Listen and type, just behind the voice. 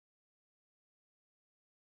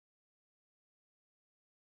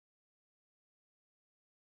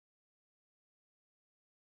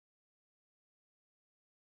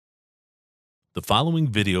The following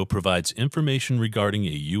video provides information regarding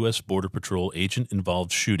a U.S. Border Patrol agent-involved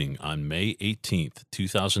shooting on May 18,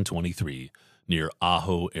 2023, near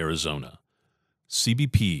Ajo, Arizona.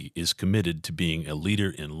 CBP is committed to being a leader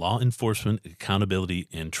in law enforcement accountability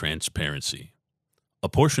and transparency. A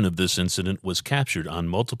portion of this incident was captured on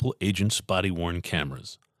multiple agents' body-worn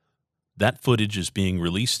cameras. That footage is being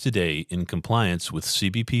released today in compliance with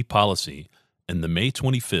CBP policy and the May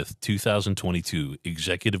 25, 2022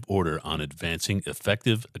 Executive Order on Advancing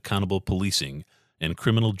Effective Accountable Policing and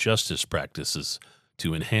Criminal Justice Practices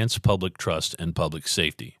to Enhance Public Trust and Public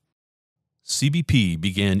Safety. CBP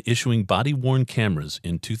began issuing body-worn cameras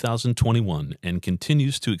in 2021 and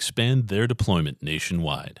continues to expand their deployment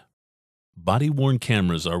nationwide. Body-worn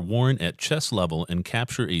cameras are worn at chest level and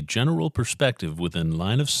capture a general perspective within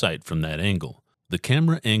line of sight from that angle. The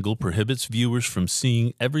camera angle prohibits viewers from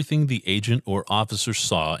seeing everything the agent or officer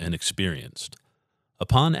saw and experienced.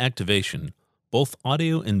 Upon activation, both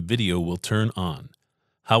audio and video will turn on.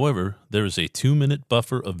 However, there is a 2-minute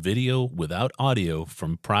buffer of video without audio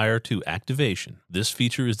from prior to activation. This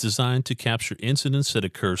feature is designed to capture incidents that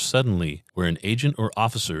occur suddenly where an agent or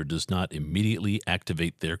officer does not immediately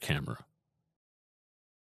activate their camera.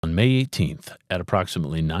 On May 18th, at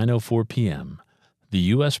approximately 9:04 p.m., the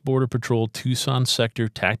U.S. Border Patrol Tucson Sector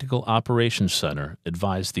Tactical Operations Center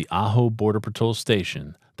advised the Ajo Border Patrol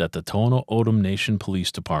Station that the Tohono O'odham Nation Police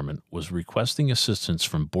Department was requesting assistance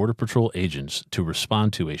from Border Patrol agents to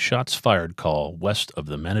respond to a shots-fired call west of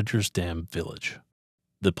the Menagers Dam village.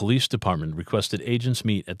 The police department requested agents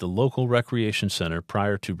meet at the local recreation center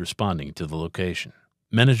prior to responding to the location.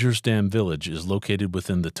 Menagers Dam village is located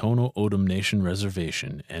within the Tohono O'odham Nation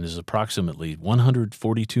Reservation and is approximately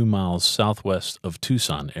 142 miles southwest of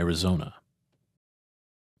Tucson, Arizona.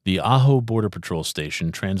 The Ajo Border Patrol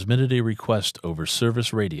Station transmitted a request over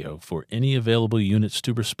service radio for any available units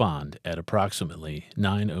to respond at approximately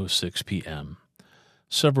 9:06 p.m.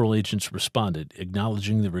 Several agents responded,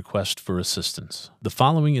 acknowledging the request for assistance. The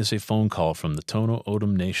following is a phone call from the Tohono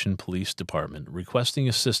O'odham Nation Police Department requesting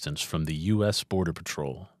assistance from the U.S. Border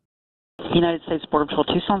Patrol. United States Border Patrol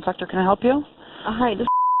Tucson Sector, can I help you? Hi, this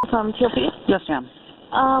is from TOP. Yes, ma'am.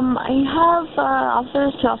 I have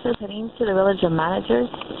two officers heading to the village of Menagers,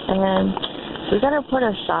 and we got a report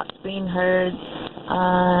of shots being heard.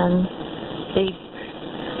 They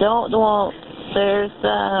don't, well, there's,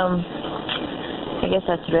 I guess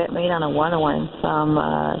a threat made on a 101 from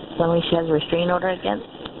somebody she has a restraining order against.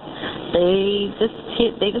 They just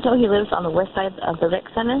know he lives on the west side of the rec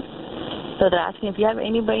center. So they're asking if you have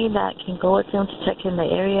anybody that can go with them to check in the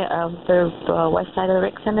area of the west side of the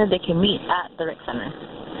rec center. They can meet at the rec center.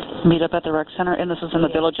 Meet up at the rec center, and this is in the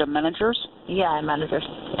village of Menagers? Yeah, in Menagers,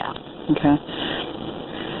 yeah. Okay.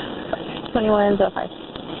 2105.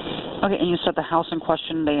 Okay, and you said the house in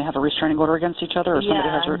question, they have a restraining order against each other, or somebody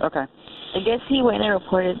has a... Okay. I guess he went and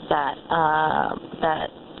reported that the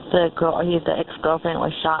ex-girlfriend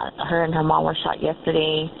was shot. Her and her mom were shot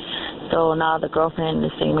yesterday. So now the girlfriend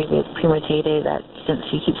is saying maybe it's premeditated, that since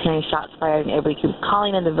she keeps hearing shots fired and everybody keeps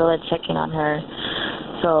calling in the village checking on her.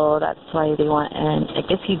 So that's why they want, and I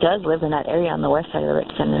guess he does live in that area on the west side of the rec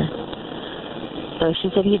center. So she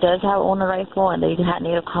said he does own a rifle, and they had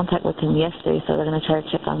native contact with him yesterday, so they're going to try to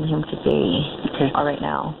check on him today, or right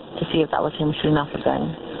now, to see if that was him shooting off the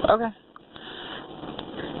gun. Okay.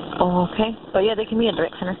 Okay. But yeah, they can meet at the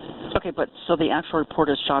rec center. Okay, but so the actual report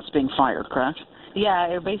is shots being fired, correct? Yeah,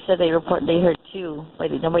 everybody said they heard two,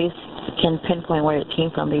 but nobody can pinpoint where it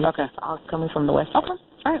came from. They all coming from the west. Okay.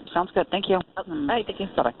 All right, sounds good. Thank you. All right, thank you.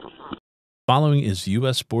 Bye-bye. Following is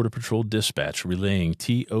U.S. Border Patrol dispatch relaying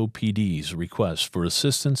TOPD's request for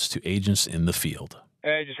assistance to agents in the field.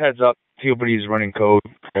 Hey, just heads up. TOPD's running code.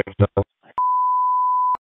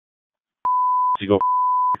 You go.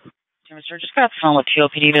 Sir, just got the phone with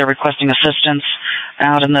TOPD. They're requesting assistance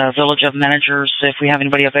out in the village of Menagers. If we have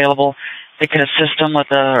anybody available, they could assist them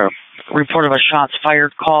with a report of a shots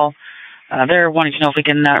fired call. They're wanting to know if we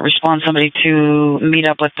can respond somebody to meet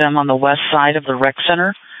up with them on the west side of the rec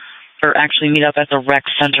center, or actually meet up at the rec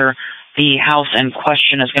center. The house in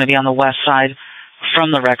question is going to be on the west side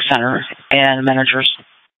from the rec center and Menagers.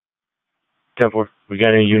 10-4. We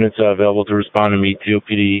got any units available to respond and meet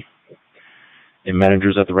TOPD in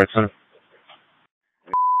Menagers at the rec center?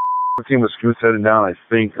 The team of Scoots heading down, I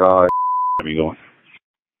think, where are we going?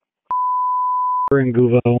 We're in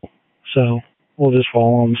Guvo, so we'll just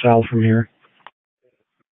follow them south from here.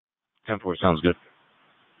 10-4, sounds good.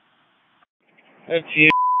 That's you.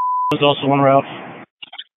 There's also one route.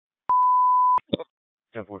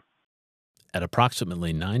 10-4. At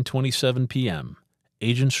approximately 9:27 p.m.,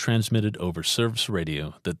 agents transmitted over service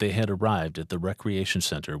radio that they had arrived at the recreation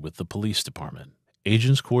center with the police department.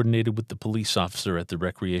 Agents coordinated with the police officer at the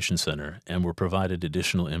recreation center and were provided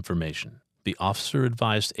additional information. The officer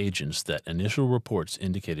advised agents that initial reports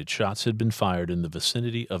indicated shots had been fired in the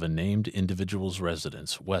vicinity of a named individual's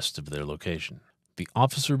residence west of their location. The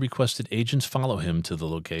officer requested agents follow him to the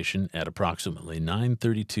location at approximately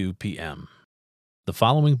 9:32 p.m. The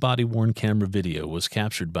following body-worn camera video was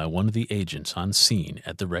captured by one of the agents on scene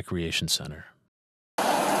at the recreation center.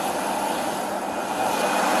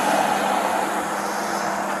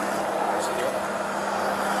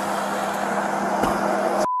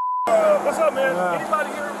 What's up, man?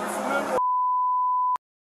 Anybody here familiar?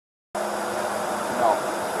 No.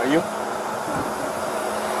 Are you?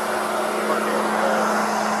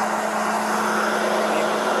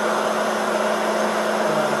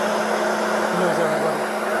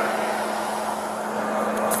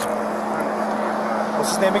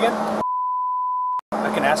 What's his name again? I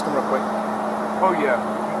can ask him real quick. Oh yeah,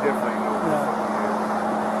 you definitely know.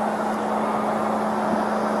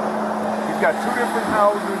 He's got two different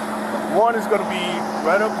houses. One is going to be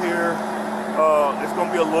right up here. It's going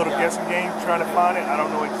to be a little guessing game trying to find it. I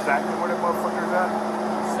don't know exactly where that motherfucker is at.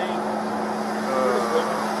 Same.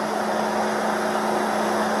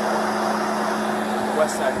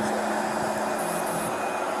 West side is there.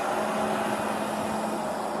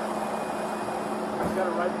 He's got a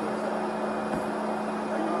right to it.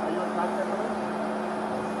 Are you in contact with him?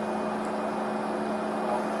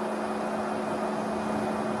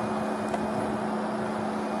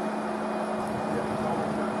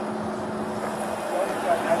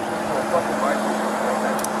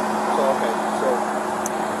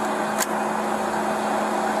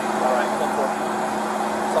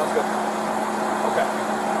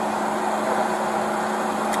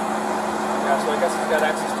 Got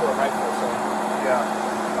access to a rifle, so yeah,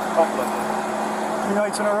 a couple of them. 2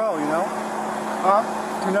 nights in a row, you know? Huh?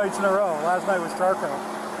 2 nights in a row. Last night was Starco.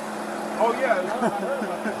 Oh yeah, I heard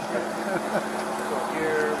about that. So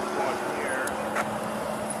here, going here.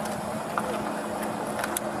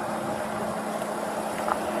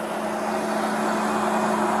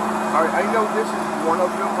 All right, I know this is one of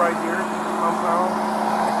them right here, compound.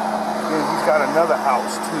 And he's got another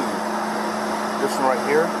house too. This one right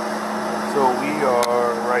here. So we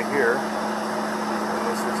are right here, and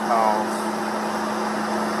this is house,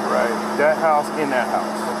 right, that house in that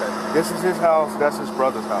house. Okay. This is his house, that's his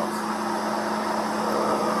brother's house.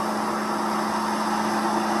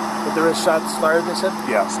 But there is shots fired, they said?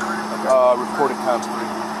 Yeah, reported times 3.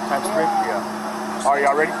 Times 3? Yeah. Are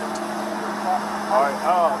y'all ready? All right,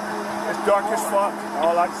 it's dark as fuck.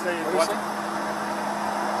 All I can say is what?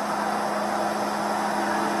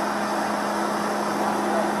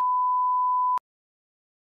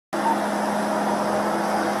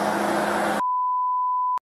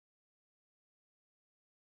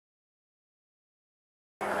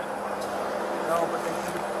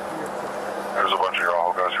 There's a bunch of your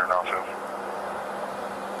all guys here now, too.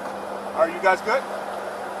 Are you guys good?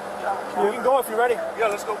 Yeah. You can go if you're ready. Yeah,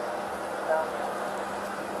 let's go.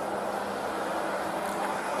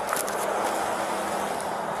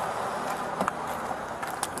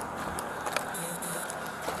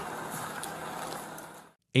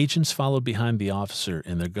 Agents followed behind the officer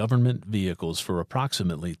in their government vehicles for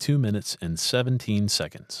approximately 2 minutes and 17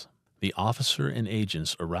 seconds. The officer and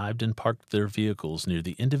agents arrived and parked their vehicles near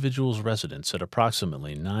the individual's residence at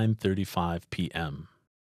approximately 9:35 p.m.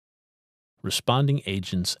 Responding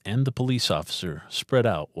agents and the police officer spread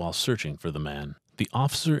out while searching for the man. The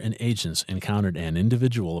officer and agents encountered an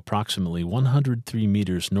individual approximately 103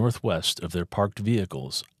 meters northwest of their parked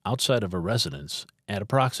vehicles outside of a residence at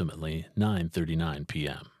approximately 9:39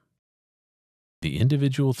 p.m. The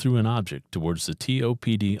individual threw an object towards the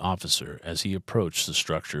TOPD officer as he approached the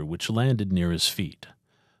structure, which landed near his feet.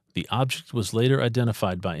 The object was later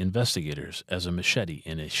identified by investigators as a machete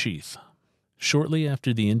in a sheath. Shortly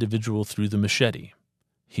after the individual threw the machete,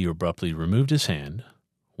 he abruptly removed his hand,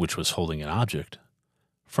 which was holding an object,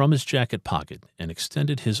 from his jacket pocket and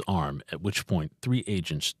extended his arm, at which point 3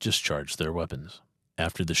 agents discharged their weapons.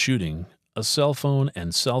 After the shooting, a cell phone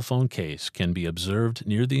and cell phone case can be observed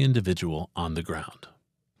near the individual on the ground.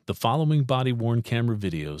 The following body-worn camera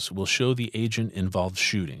videos will show the agent-involved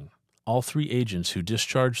shooting. All 3 agents who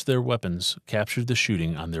discharged their weapons captured the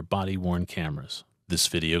shooting on their body-worn cameras. This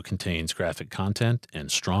video contains graphic content and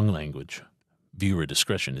strong language. Viewer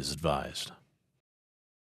discretion is advised.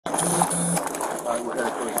 We're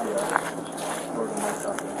headed towards the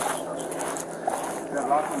They're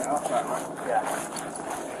locked on the outside, right? Yeah.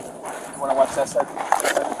 Want to watch that side?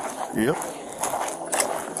 Yep.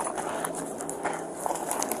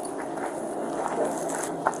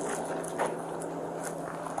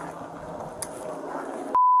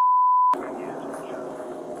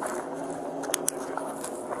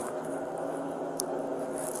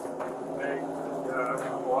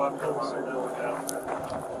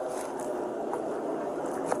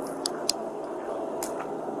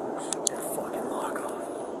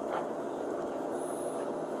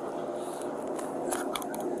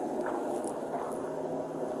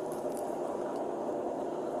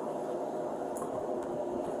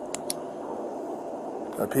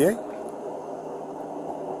 PA?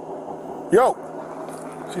 Yo!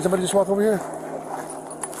 See somebody just walk over here?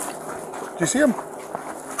 Do you see him?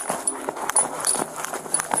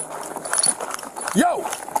 Yo!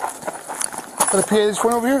 Is that a PA that's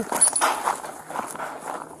going over here?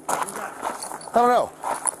 I don't know.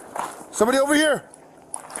 Somebody over here?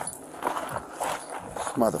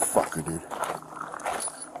 Motherfucker, dude.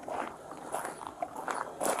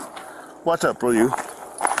 Watch up, bro, you.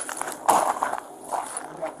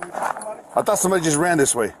 I thought somebody just ran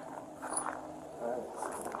this way.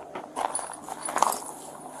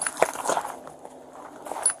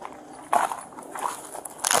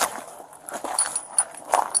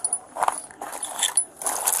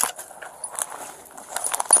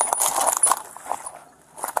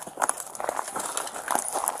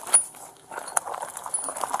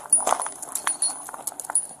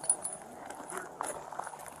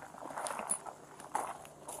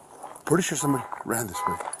 Pretty sure somebody ran this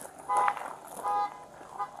way.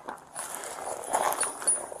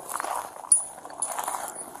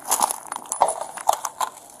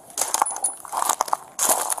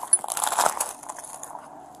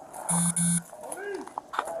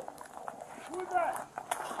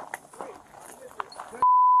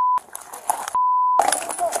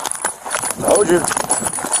 Told you.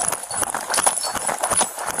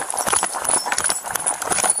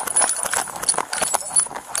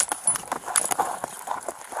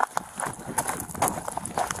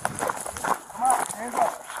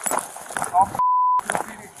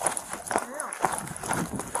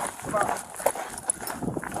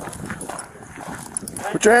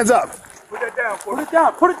 Put your hands up. Put that down. Put it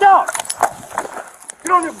down. Put it down.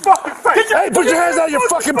 Get on your fucking face. Hey, put your hands out of your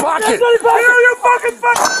fucking pocket. Get on your fucking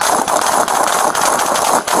face.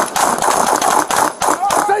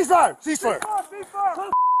 Ceasefire. Ceasefire.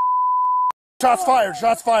 Shots fired.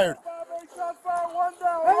 Shots fired. Shots fired. One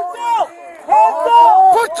down. Hands out. Hands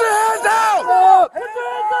out. Put your hands out. Put your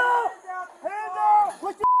hands out. Hands out.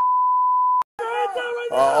 Put your hands out right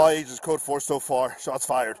now. All agents code 4 so far. Shots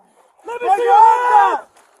fired. Let me see your hands out.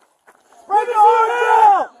 Let me see your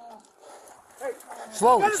hands out.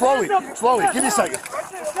 Slowly, slowly, slowly. Give me a second.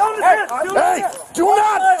 Hey, Hey, do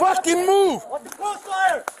not fucking move. Watch the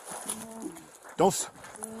crossfire. Don't.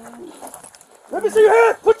 Let me see your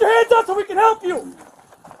hands. Put your hands out so we can help you.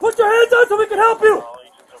 Put your hands out so we can help you.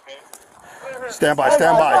 Stand by,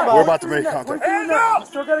 stand by. We're about to make contact. Hands out.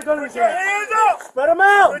 Still got a gun in his hand. Hands out. Spread them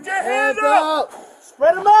out. Put your hands out.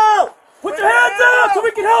 Spread them out. Put your hands out so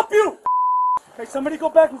we can help you. Hey, somebody go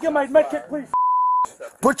back and get my med kit, please.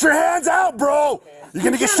 Put your hands out, bro. You're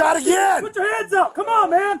gonna get shot again. Put your hands out. Come on,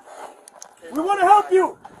 man. We want to help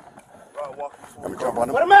you. Let me jump on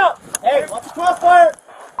him. Put them out. Hey, watch the crossfire.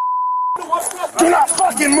 Do not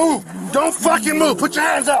fucking move. Don't fucking move. Put your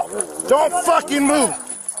hands out. Don't fucking move.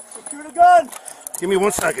 Secure the gun. Give me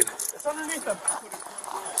 1 second. It's underneath them.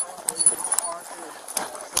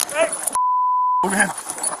 Hey, Move in.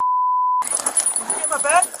 you get my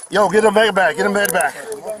bag? Yo, get a mega bag. Get a mega bag.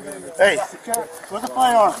 Hey, Where's the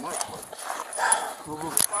firearm?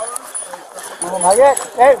 Not yet.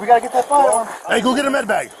 Hey, we gotta get that firearm. hey, go get a med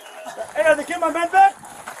bag. Hey, are they getting my med bag?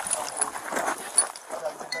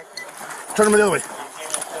 Turn him the other way.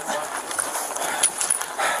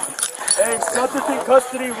 Hey, subject in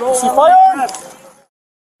custody. Roll on.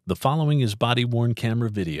 The following is body-worn camera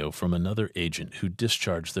video from another agent who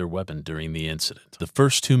discharged their weapon during the incident. The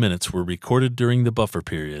first 2 minutes were recorded during the buffer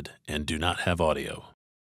period and do not have audio.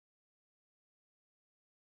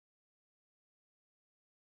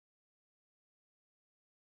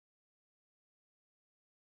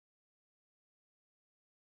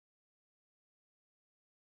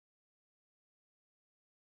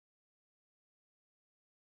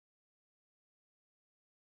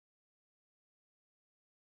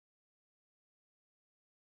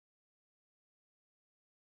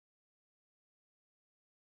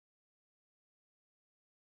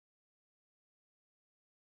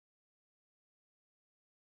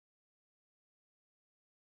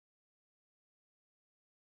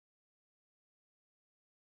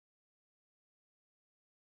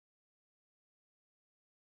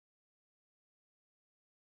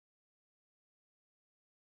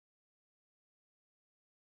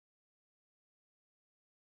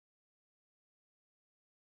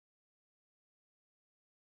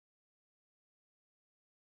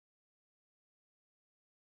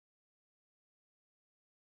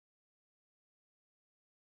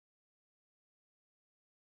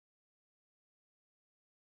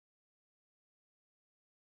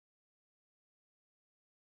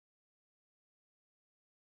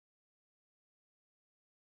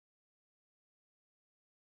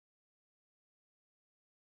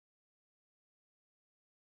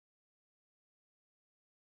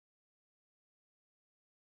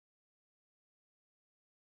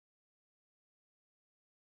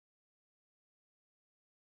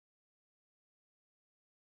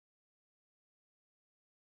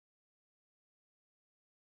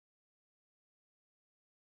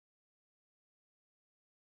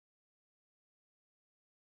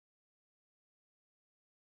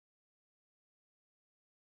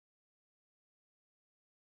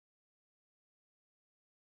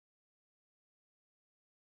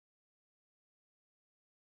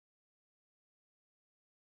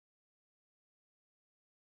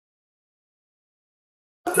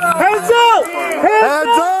 Hands up! Hands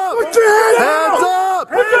up! Put your hands up!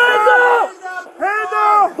 Put your hands up! Hands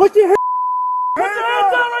up! Put your hands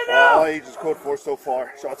up right now! All agents code 4 so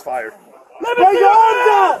far. Shots fired. Spread your arms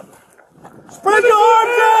out! Spread your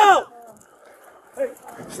arms out!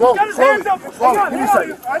 Slow, Got his hands up! slow. Give me a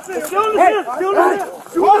second. Still in his hand! Still in his hand!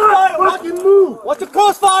 Crossfire! Fucking move! What's the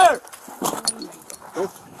crossfire?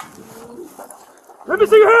 Let me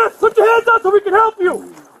see your hands! Put your hands out so we can help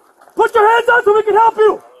you! Put your hands out so we can help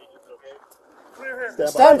you!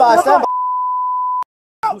 Stand by, stand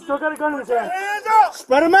by. He still got a gun in his hand. Hands up!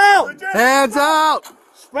 Spread them out! Hands out!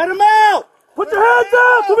 Spread them out! Put your hands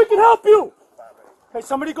out so we can help you! Hey,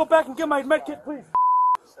 somebody go back and get my med kit, please.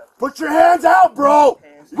 Put your hands out, bro!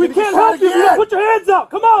 We can't help you if you don't put your hands out!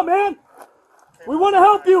 Come on, man! We want to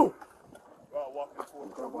help you!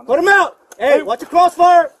 Put them out! Hey, watch your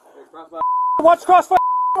crossfire! Watch crossfire!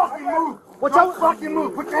 Fucking move! Watch out! Fucking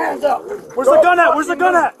move! Put your hands out! Where's the gun at? Where's the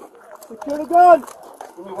gun at? Secure the gun!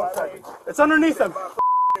 Give me 1 second. It's underneath him.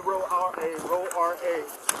 Roll RA, roll RA.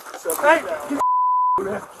 Hey!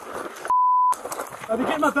 Are they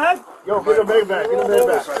getting my bag? Yo, get the bag back. Get the bag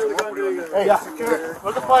back. Hey, Yeah.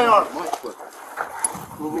 where's the firearm?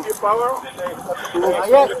 We get firearm? Not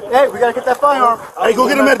yet. Hey, we gotta get that firearm. Hey, go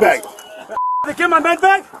get a med bag. They get my med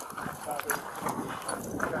bag?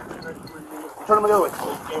 Turn them the other way.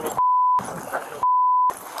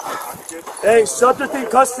 Hey, subject in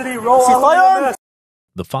custody. Roll firearm.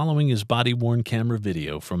 The following is body-worn camera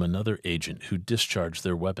video from another agent who discharged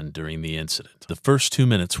their weapon during the incident. The first 2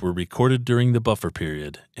 minutes were recorded during the buffer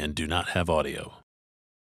period and do not have audio.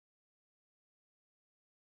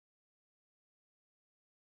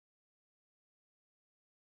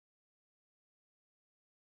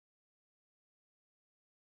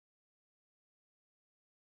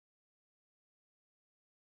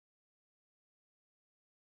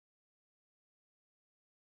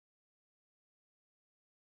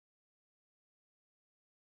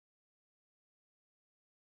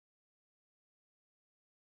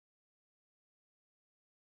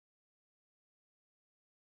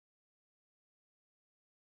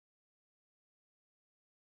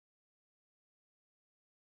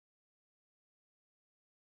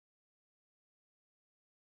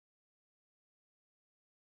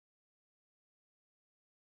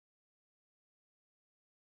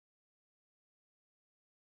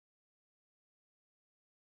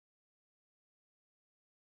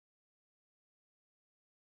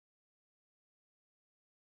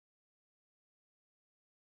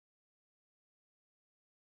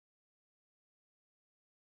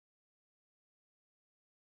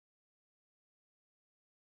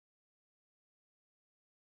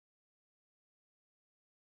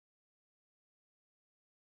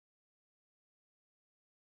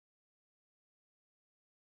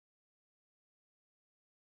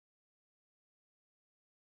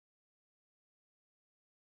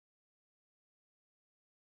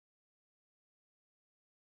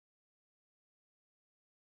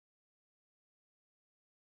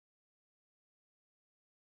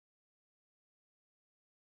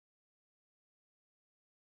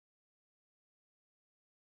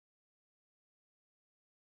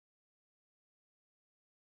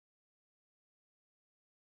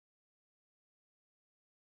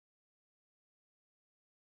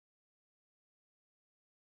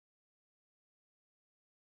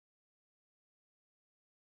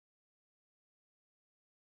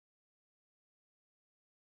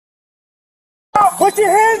 Put your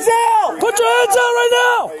hands out! Put your hands out right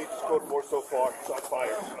now! Agents code 4 so far. Shots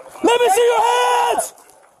fired. Let me see your hands!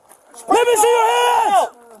 Let me see your hands!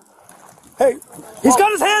 Hey, he's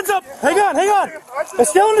got his hands up. Hang on, hang on. It's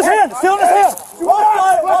still in his hand. It's still in his hand.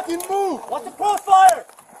 Crossfire! Fucking move! What's the crossfire?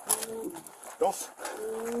 Don't.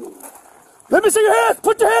 Let me see your hands.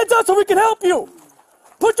 Put your hands out so we can help you.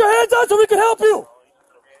 Put your hands out so we can help you.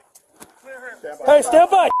 Hey, stand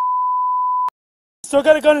by. Still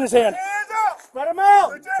got a gun in his hand. Spread him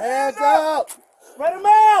out. Hands out! Spread him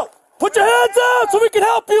out. Put your hands out so we can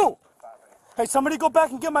help you. Hey, somebody go back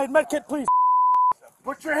and get my med kit, please.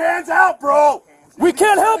 Put your hands out, bro! We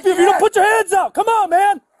can't help you if you don't put your hands out. Come on,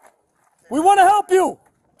 man. We want to help you.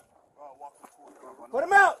 Put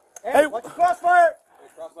him out! Hey, Watch the crossfire!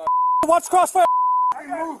 watch crossfire.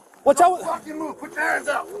 Move! Watch out. Fucking move! Put your hands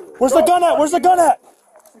out! Where's the gun at? Where's the gun at?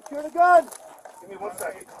 Secure the gun! Give me 1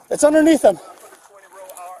 second. It's underneath him.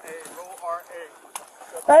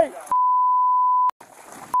 Hey.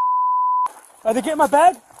 Are they getting my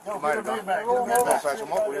bag? Yo, get a bag back. Get a bag back. Patch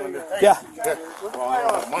him up. What are you gonna do? Yeah. Well, I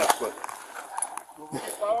don't have much, but...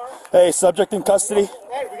 Hey, subject in custody.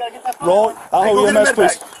 Hey, we gotta get that Roll. I'll Hey, hold go your get a mess, med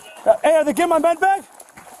please. Hey, are they getting my med bag?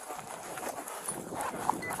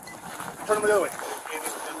 turn him the other way.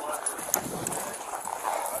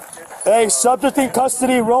 Hey, subject in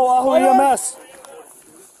custody, roll Aho EMS.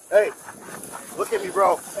 Hey, look at me,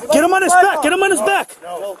 bro. Get him on his back, get him on his back.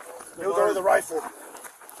 No, it was over the rifle.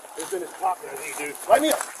 It's in his pocket, I think, dude. Light me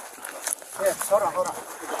up. Yeah, hold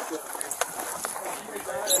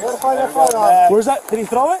on. Where's that? Did he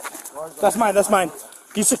throw it? That's mine. Can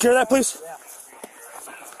you secure that, please?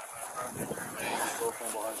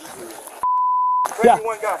 Yeah.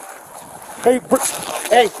 Hey,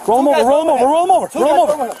 roll him over.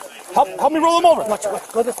 Help me roll him over. Watch,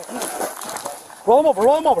 go this way. Roll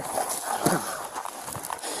him over.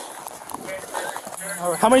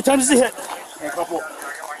 How many times does he hit? A couple.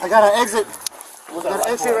 I got an exit. Got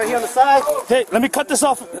an exit right here on the side. Hey, let me cut this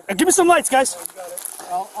off. Give me some lights, guys.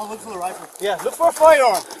 I'll look for the rifle. Yeah, look for a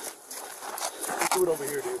firearm. Do it over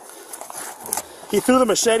here, dude. He threw the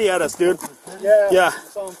machete at us, dude. Yeah.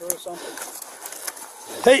 Saw him throw something.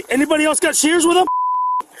 Hey, anybody else got shears with them?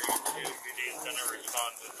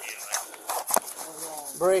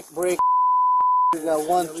 Break. We got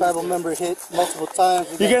one tribal member hit multiple times.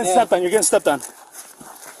 You're getting stepped on.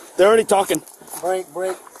 They're already talking. Break.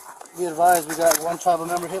 Be advised, we got one tribal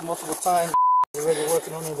member hit multiple times. We're already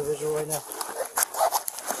working on the individual right now.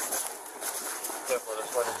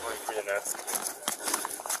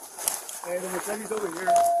 Hey, the machete's over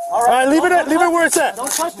here. All right, leave it where it's at. Don't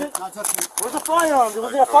touch it. Not touching it. Where's the firearm?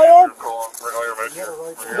 Was there a firearm?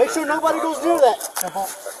 Make sure nobody goes near that.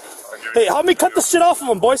 Hey, help me cut the shit off of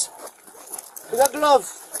him, boys. We got gloves.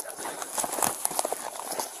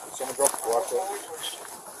 Someone dropped the watch.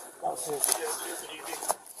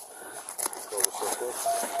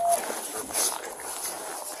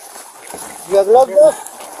 You got gloves, bro?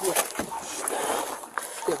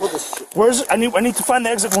 Yeah, hold this shit. Where's it? I need to find the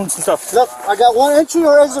exit wounds and stuff. Look, I got one entry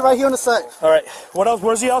or exit right here on the side. All right. What else?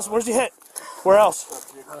 Where's he hit? Where else?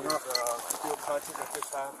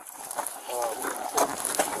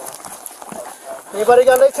 Anybody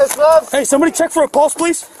got latex gloves? Hey, somebody check for a pulse,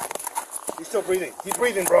 please. He's still breathing. Keep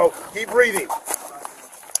breathing, bro. Keep breathing.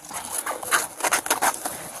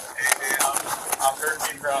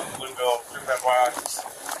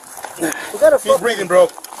 Keep breathing, bro.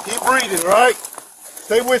 Keep breathing, right?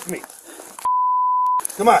 Stay with me.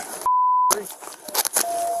 Come on.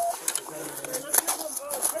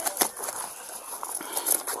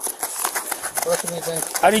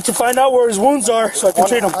 I need to find out where his wounds are so I can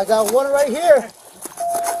treat him. I got one right here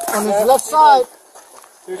on his left side.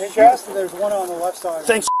 There's chest and there's one on the left side.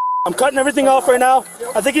 Thanks. I'm cutting everything off right now.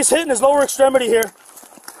 I think he's hitting his lower extremity here.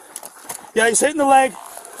 Yeah, he's hitting the leg.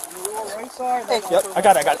 Yep, I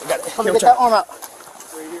got it. Let me get that arm out.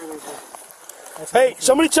 Hey,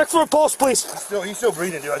 somebody check for a pulse, please. He's still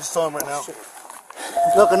breathing, dude. I just saw him right now.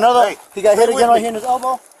 Look, another. Hey, he got hit again right me. here in his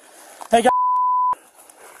elbow. Hey, guys.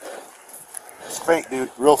 It's faint, dude.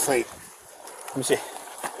 Real faint. Let me see.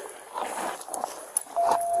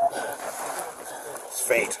 It's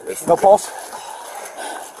faint. No pulse?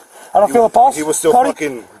 I don't feel a pulse. He was still Cody?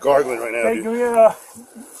 fucking gargling right now, Hey, dude. give me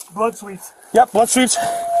blood sweeps. Yep, blood sweeps.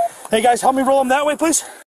 Hey, guys, help me roll him that way, please.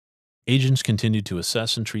 Agents continued to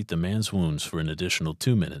assess and treat the man's wounds for an additional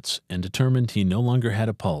 2 minutes and determined he no longer had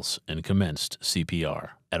a pulse and commenced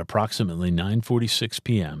CPR. At approximately 9:46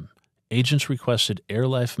 p.m., agents requested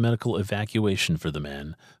air-life medical evacuation for the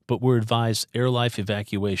man, but were advised air-life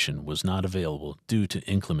evacuation was not available due to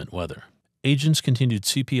inclement weather. Agents continued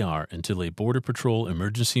CPR until a Border Patrol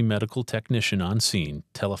emergency medical technician on scene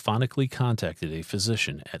telephonically contacted a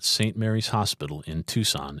physician at St. Mary's Hospital in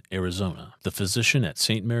Tucson, Arizona. The physician at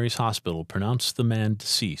St. Mary's Hospital pronounced the man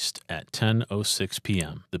deceased at 10:06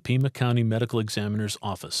 p.m. The Pima County Medical Examiner's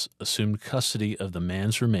Office assumed custody of the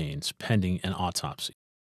man's remains pending an autopsy.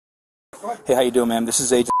 Hey, how you doing, ma'am? This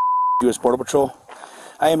is Agent U.S. Border Patrol.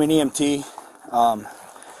 I am an EMT.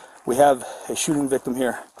 We have a shooting victim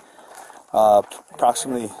here.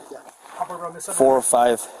 Approximately 4 or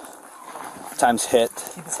 5 times hit.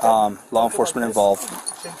 Law enforcement involved.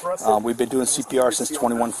 We've been doing CPR since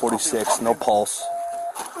 2146. No pulse.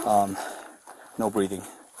 No breathing.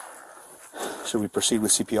 Should we proceed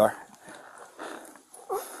with CPR?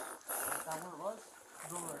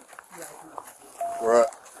 We're at.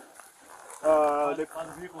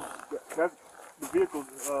 The vehicle's,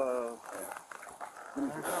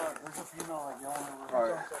 There's a female like yelling over. All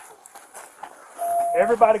right.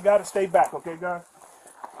 Everybody got to stay back, okay, guys?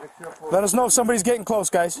 Let us know if somebody's getting close,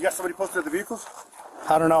 guys. You got somebody posted at the vehicles?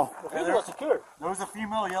 I don't know. The vehicle was secured. There was a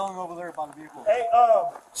female yelling over there by the vehicle. Hey,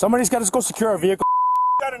 somebody's got to go secure our vehicle.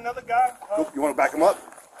 Got another guy. You want to back him up?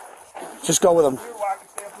 Just go with him.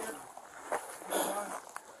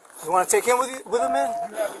 You want to take him with him, man?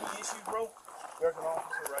 Do you have any issues, bro? There's an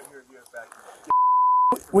officer right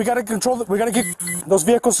We gotta control. We gotta get those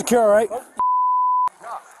vehicles secure, all right?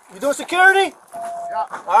 You doing security? Yeah.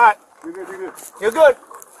 All right. You're good. You're good. You're good.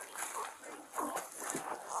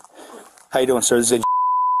 How you doing, sir? This is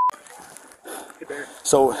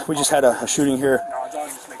So we just had a shooting here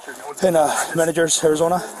in Menagers,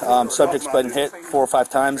 Arizona. Subject's been hit 4 or 5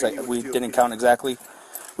 times. We didn't count exactly.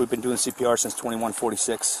 We've been doing CPR since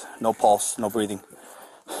 2146. No pulse, no breathing.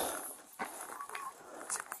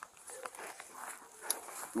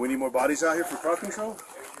 Do we need more bodies out here for crowd control?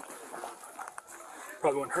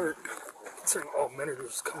 Probably won't hurt. Considering all Menagers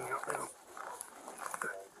is coming out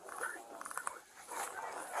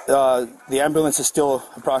now. The ambulance is still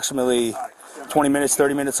approximately 20 minutes,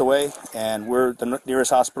 30 minutes away, and the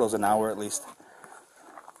nearest hospital is an hour at least.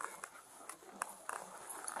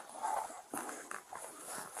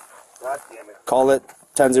 God damn it. Call it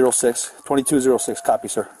 1006, 2206. Copy,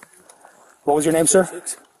 sir. What was your name, sir?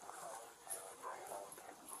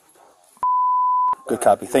 Good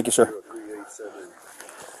copy. Thank you, sir.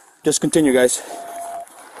 Just continue, guys.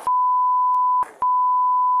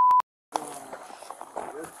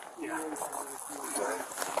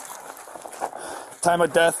 Time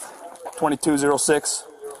of death, 2206.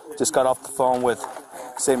 Just got off the phone with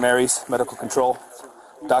St. Mary's Medical Control.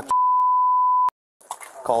 Doctor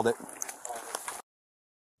called it.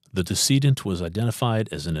 The decedent was identified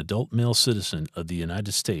as an adult male citizen of the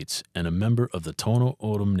United States and a member of the Tohono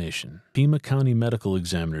O'odham Nation. Pima County Medical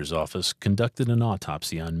Examiner's Office conducted an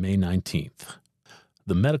autopsy on May 19th.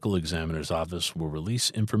 The Medical Examiner's Office will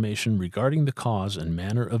release information regarding the cause and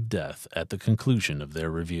manner of death at the conclusion of their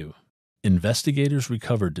review. Investigators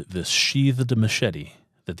recovered this sheathed machete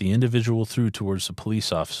that the individual threw towards a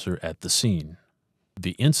police officer at the scene.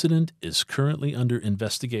 The incident is currently under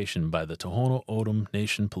investigation by the Tohono O'odham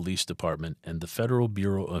Nation Police Department and the Federal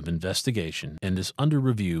Bureau of Investigation and is under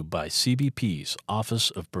review by CBP's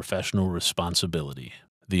Office of Professional Responsibility.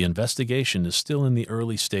 The investigation is still in the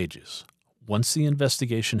early stages. Once the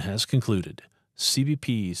investigation has concluded,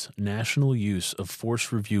 CBP's National Use of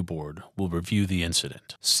Force Review Board will review the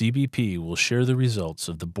incident. CBP will share the results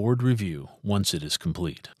of the board review once it is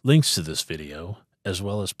complete. Links to this video, as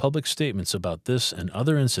well as public statements about this and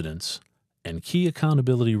other incidents, and key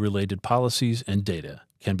accountability-related policies and data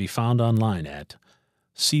can be found online at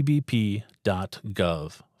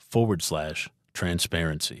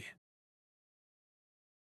cbp.gov/transparency.